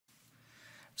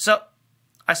So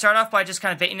I start off by just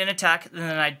kind of baiting an attack, and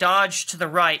then I dodge to the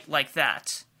right like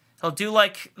that. He'll do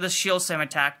like the shield slam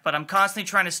attack, but I'm constantly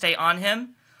trying to stay on him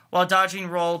while dodging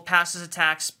roll past his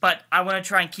attacks, but I want to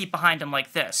try and keep behind him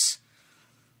like this.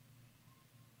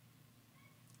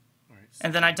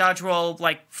 And then I dodge roll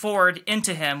like forward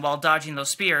into him while dodging those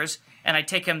spears, and I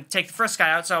take the first guy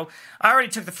out. So I already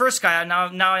took the first guy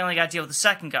out, now I only got to deal with the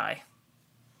second guy.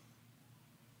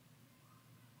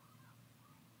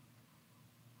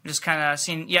 Just kind of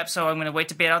seeing, yep, so I'm going to wait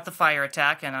to bait out the fire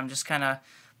attack, and I'm just kind of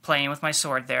playing with my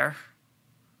sword there.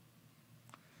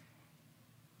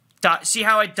 See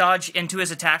how I dodge into his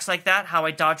attacks like that? How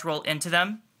I dodge roll into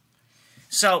them?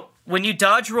 So, when you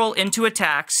dodge roll into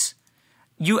attacks,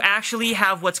 you actually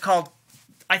have what's called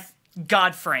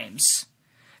God frames.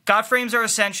 God frames are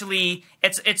essentially,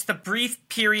 it's the brief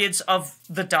periods of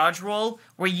the dodge roll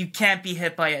where you can't be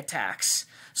hit by attacks.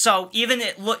 So even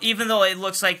though it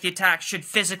looks like the attack should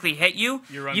physically hit you,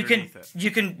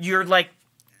 you're like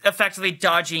effectively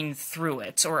dodging through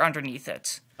it or underneath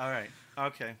it. All right.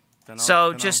 Okay. Then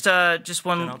I'll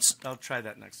try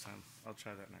that next time.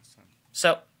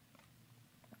 So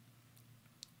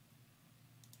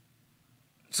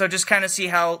just kind of see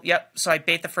how. Yep. So I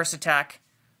bait the first attack,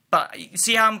 but you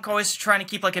see how I'm always trying to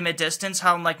keep like a mid distance.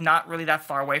 How I'm like not really that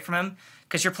far away from him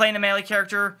because you're playing a melee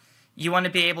character. You want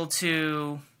to be able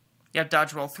to,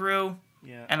 dodge roll through,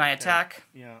 and I attack.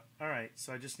 Yeah. All right.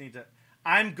 So I just need to.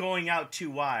 I'm going out too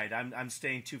wide. I'm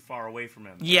staying too far away from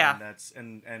him. Yeah.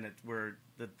 And where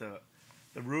the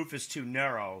roof is too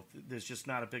narrow. There's just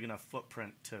not a big enough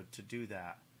footprint to do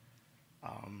that.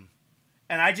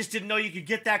 And I just didn't know you could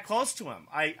get that close to him.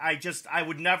 I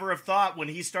would never have thought when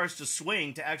he starts to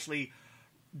swing to actually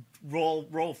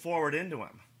roll forward into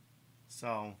him.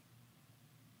 So.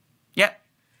 Yep.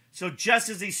 So just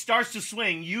as he starts to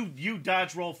swing, you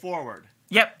dodge roll forward.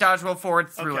 Yep, dodge roll forward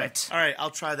through it. All right,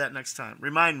 I'll try that next time.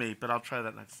 Remind me, but I'll try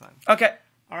that next time. Okay.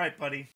 All right, buddy.